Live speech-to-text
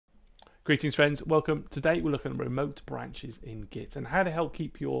Greetings friends, welcome. Today we're looking at remote branches in Git and how to help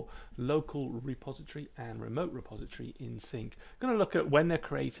keep your local repository and remote repository in sync. Going to look at when they're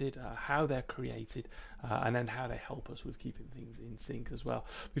created, how they're created, and then how they help us with keeping things in sync as well.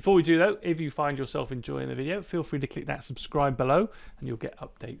 Before we do though, if you find yourself enjoying the video, feel free to click that subscribe below and you'll get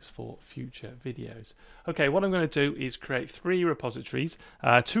updates for future videos. Okay, what I'm going to do is create 3 repositories,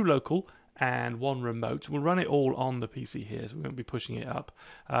 2 local and 1 remote. We'll run it all on the PC here, so we won't be pushing it up.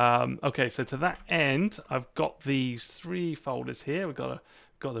 Okay, so to that end, I've got these 3 folders here. We've got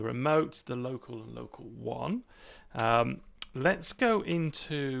the remote, the local, and local 1. Let's go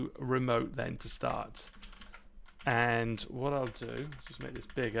into remote then to start. And what I'll do, let's just make this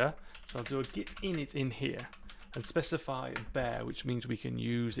bigger. So I'll do a git init in here and specify bear, which means we can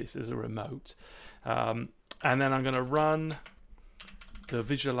use this as a remote. And then I'm going to run the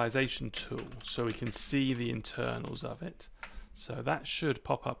visualization tool so we can see the internals of it. So that should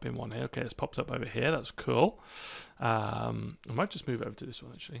pop up in one here. Okay, it's popped up over here. That's cool. I might just move over to this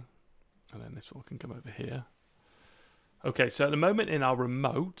one actually, and then this one can come over here. Okay, so at the moment in our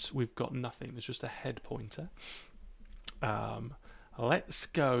remote we've got nothing. There's just a head pointer. Let's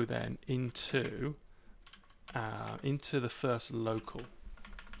go then into the first local.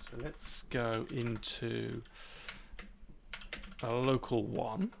 So let's go into a local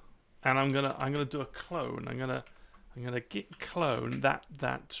 1, and I'm gonna do a clone. I'm gonna git clone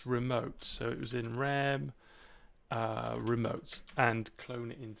that remote. So it was in rem remote, and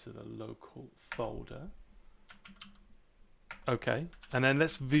clone it into the local folder. Okay, and then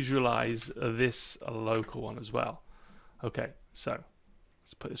let's visualize this local one as well. Okay, so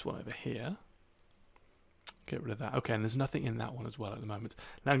let's put this one over here. Get rid of that. Okay, and there's nothing in that one as well at the moment.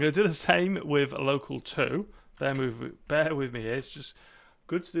 Now I'm going to do the same with local 2. Bear with me here. It's just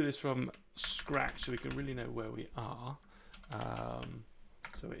good to do this from scratch so we can really know where we are.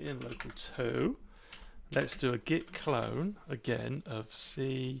 So we're in local 2. Let's do a git clone again of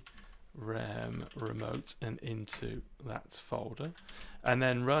c rem remote and into that folder, and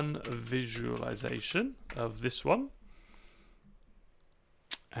then run a visualization of this one.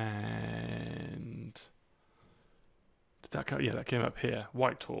 And that came up here.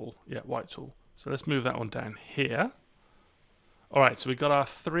 White tool. Yeah, white tool. So let's move that one down here. All right, so we've got our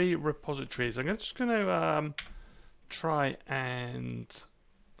 3 repositories. I'm just going to try and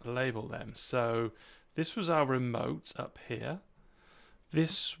label them. So this was our remote up here.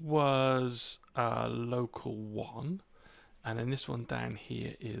 This was local 1. And then this one down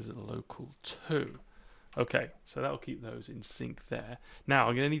here is local 2. Okay, so that'll keep those in sync there. Now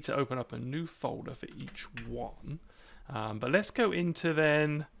I'm going to need to open up a new folder for each one. But let's go into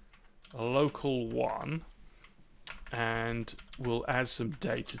then local 1, and we'll add some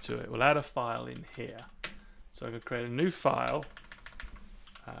data to it. We'll add a file in here. So I'm going to create a new file.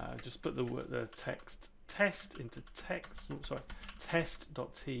 Just put the text test into text. Sorry,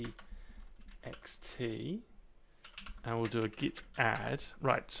 test.txt, and we'll do a git add.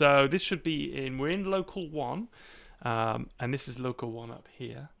 Right. So this should be in. We're in local 1, and this is local 1 up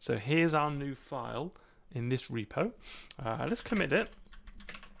here. So here's our new file in this repo. Let's commit it.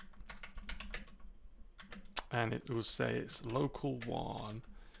 And it will say it's local 1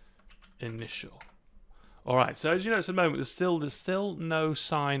 initial. All right, so as you notice at the moment, there's still no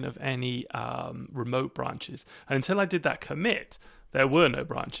sign of any remote branches. And until I did that commit, there were no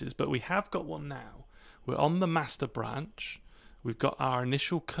branches, but we have got one now. We're on the master branch. We've got our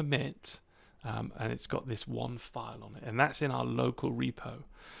initial commit, and it's got this 1 file on it, and that's in our local repo.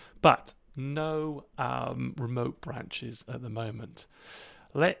 But no remote branches at the moment.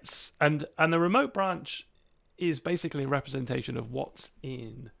 And the remote branch is basically a representation of what's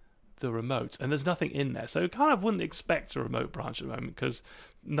in the remote, and there's nothing in there, so you kind of wouldn't expect a remote branch at the moment because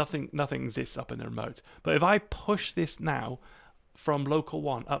nothing exists up in the remote. But if I push this now from local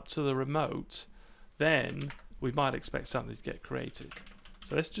 1 up to the remote, then we might expect something to get created.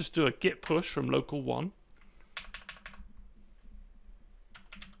 So let's just do a git push from local 1.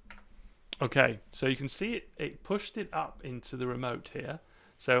 Okay, so you can see it pushed it up into the remote here.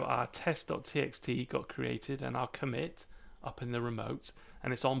 So our test.txt got created and our commit up in the remote,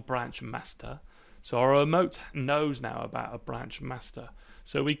 and it's on branch master. So our remote knows now about a branch master.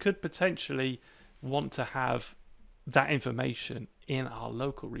 So we could potentially want to have that information in our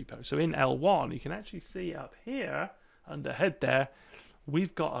local repo. So in L1, you can actually see up here under head there,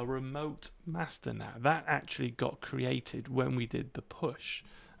 we've got a remote master now. That actually got created when we did the push.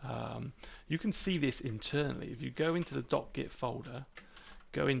 You can see this internally. If you go into the .git folder,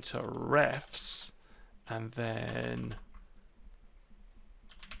 go into refs, and then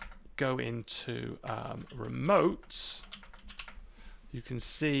go into remotes, you can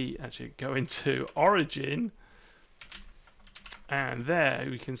see, actually go into origin, and there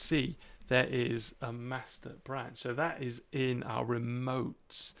we can see there is a master branch. So that is in our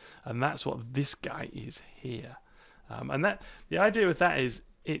remotes, and that's what this guy is here. And that the idea with that is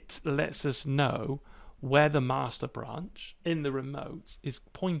it lets us know where the master branch in the remote is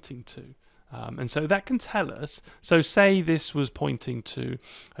pointing to. And so that can tell us, so say this was pointing to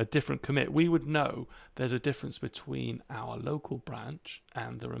a different commit, we would know there's a difference between our local branch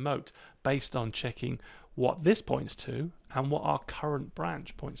and the remote based on checking what this points to and what our current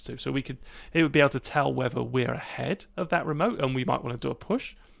branch points to. So it would be able to tell whether we're ahead of that remote and we might want to do a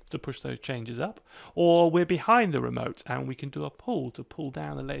push to push those changes up, or we're behind the remote and we can do a pull to pull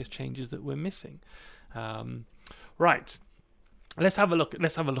down the latest changes that we're missing. Right. Let's have a look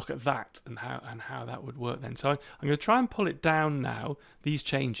at that and how that would work then. So I'm going to try and pull it down now, these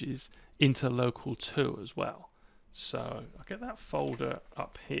changes, into local 2 as well. So I'll get that folder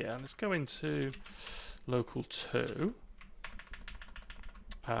up here. Let's go into local 2.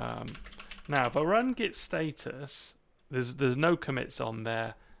 Now if I run git status, there's no commits on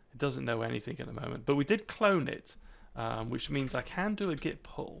there. It doesn't know anything at the moment, but we did clone it, which means I can do a git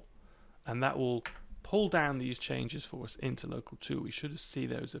pull, and that will pull down these changes for us into local 2. We should see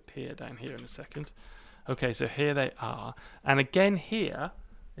those appear down here in a second. Okay, so here they are, and again here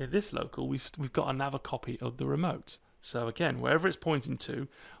in this local we've got another copy of the remote. So again, wherever it's pointing to,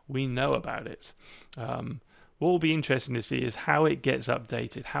 we know about it. What will be interesting to see is how it gets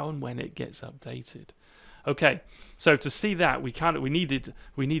updated, how and when it gets updated. Okay, so to see that we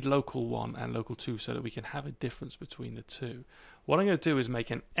need local 1 and local 2 so that we can have a difference between the two. What I'm going to do is make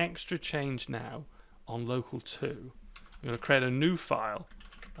an extra change now on local 2. I'm going to create a new file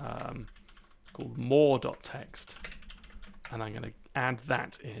called more.txt, and I'm going to add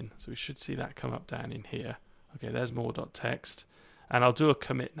that in. So we should see that come up down in here. Okay, there's more.txt, and I'll do a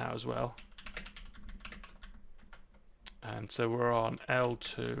commit now as well. And so we're on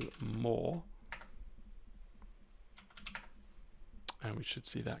L2 more, and we should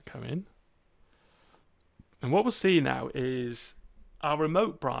see that come in. And what we'll see now is our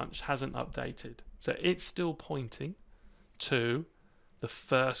remote branch hasn't updated. So it's still pointing to the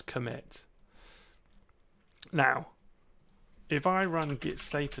first commit. Now, if I run git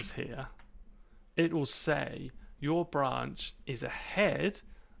status here, it will say your branch is ahead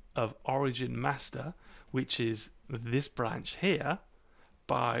of origin master, which is this branch here,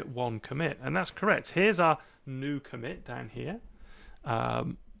 by 1 commit. And that's correct. Here's our new commit down here.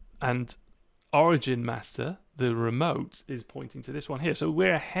 And origin master, the remote, is pointing to this one here. So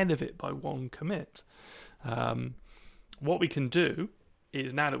we're ahead of it by 1 commit. What we can do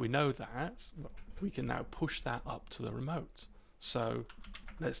is, now that we know that, we can now push that up to the remote. So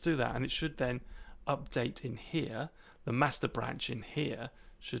let's do that, and it should then update in here. The master branch in here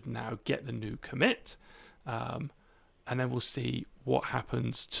should now get the new commit, and then we'll see what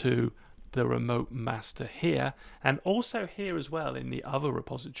happens to the remote master here, and also here as well in the other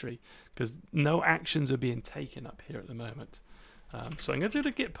repository, because no actions are being taken up here at the moment. So I'm going to do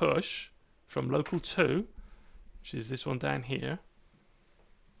the git push from local 2, which is this one down here,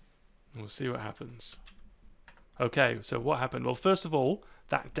 and we'll see what happens. Okay, so what happened? Well, first of all,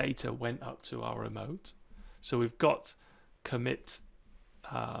 that data went up to our remote, so we've got commit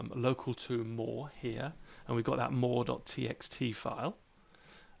local 2 more here, and we've got that more.txt file.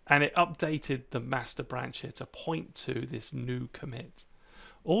 And it updated the master branch here to point to this new commit.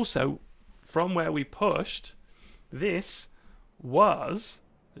 Also, from where we pushed, this was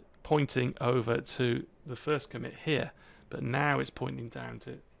pointing over to the first commit here, but now it's pointing down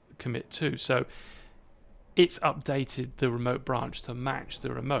to commit 2. So it's updated the remote branch to match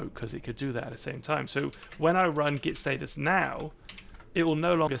the remote, because it could do that at the same time. So when I run git status now, it will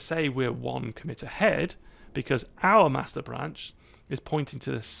no longer say we're 1 commit ahead, because our master branch is pointing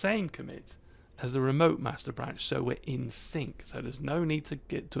to the same commit as the remote master branch, so we're in sync. So there's no need to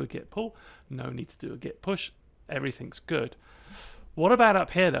do a git pull, no need to do a git push, everything's good. What about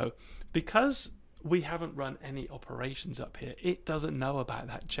up here though? Because we haven't run any operations up here, it doesn't know about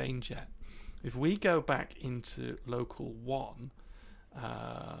that change yet. If we go back into local 1,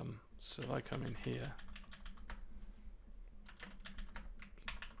 so if I come in here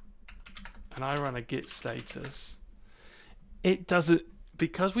and I run a git status, it doesn't,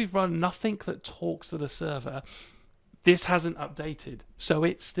 because we've run nothing that talks to the server, this hasn't updated, so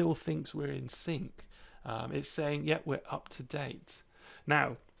it still thinks we're in sync. It's saying, yep, we're up to date.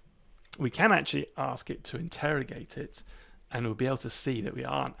 Now, we can actually ask it to interrogate it, and we'll be able to see that we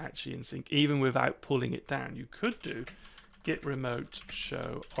aren't actually in sync, even without pulling it down. You could do git remote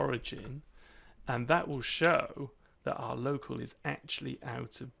show origin, and that will show that our local is actually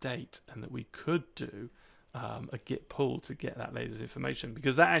out of date and that we could do a git pull to get that latest information,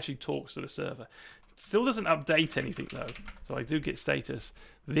 because that actually talks to the server. Still doesn't update anything though. So I do git status.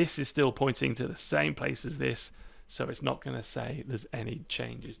 This is still pointing to the same place as this, so it's not going to say there's any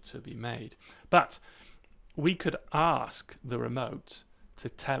changes to be made. But we could ask the remote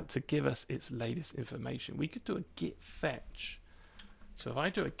to give us its latest information. We could do a git fetch. So if I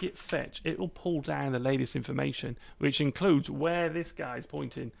do a git fetch, it will pull down the latest information, which includes where this guy's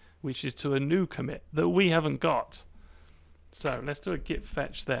pointing, which is to a new commit that we haven't got. So let's do a git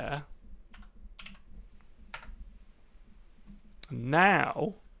fetch there.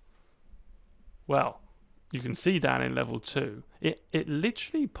 Now, well, you can see down in level 2, it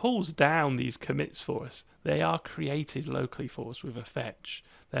literally pulls down these commits for us. They are created locally for us with a fetch.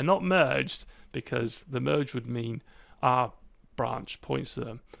 They're not merged, because the merge would mean our branch points to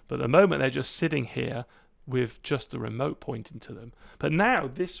them. But at the moment, they're just sitting here with just the remote pointing to them. But now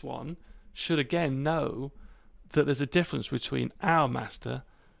this one should again know that there's a difference between our master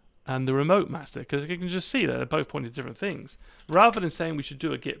and the remote master, because you can just see that they're both pointing to different things. Rather than saying we should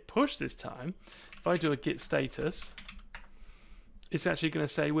do a git push this time, if I do a git status, it's actually going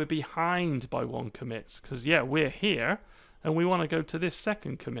to say we're behind by 1 commit, because yeah, we're here and we want to go to this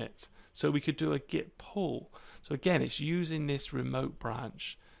second commit. So we could do a git pull. So again, it's using this remote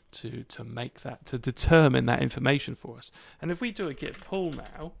branch to make that, to determine that information for us. And if we do a git pull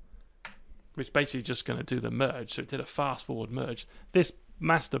now, which basically just going to do the merge, so it did a fast forward merge, this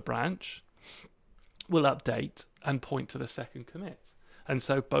master branch will update and point to the second commit. And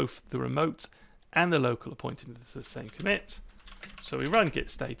so both the remote and the local are pointing to the same commit. So we run git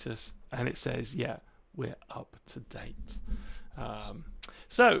status and it says, yeah, we're up to date.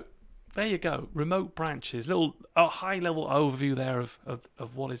 So there you go, remote branches, a high level overview there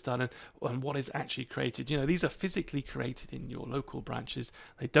of what is done and what is actually created. You know, these are physically created in your local branches.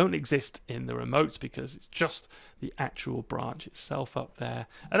 They don't exist in the remotes because it's just the actual branch itself up there.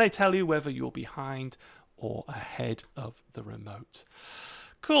 And they tell you whether you're behind or ahead of the remote.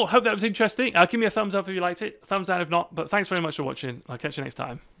 Cool, hope that was interesting. Give me a thumbs up if you liked it, thumbs down if not, but thanks very much for watching. I'll catch you next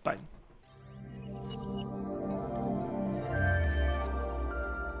time. Bye.